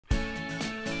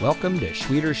Welcome to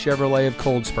Schwieters Chevrolet of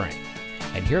Cold Spring.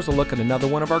 And here's a look at another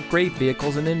one of our great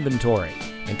vehicles in inventory,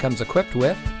 and comes equipped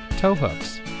with tow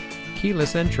hooks,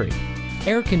 keyless entry,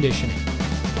 air conditioning,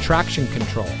 traction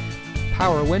control,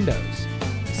 power windows,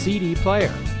 CD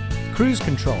player, cruise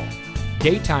control,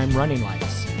 daytime running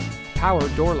lights, power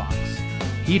door locks,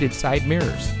 heated side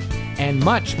mirrors, and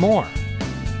much more.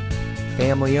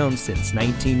 Family owned since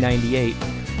 1998,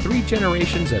 3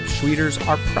 generations of Schwieters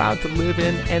are proud to live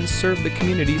in and serve the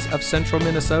communities of central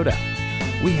Minnesota.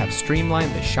 We have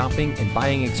streamlined the shopping and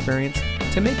buying experience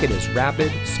to make it as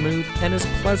rapid, smooth, and as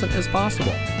pleasant as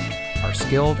possible. Our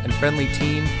skilled and friendly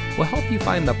team will help you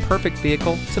find the perfect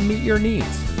vehicle to meet your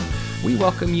needs. We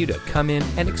welcome you to come in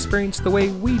and experience the way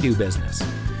we do business.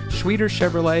 Schwieters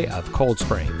Chevrolet of Cold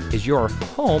Spring is your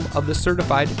home of the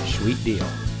certified Schwiet deal.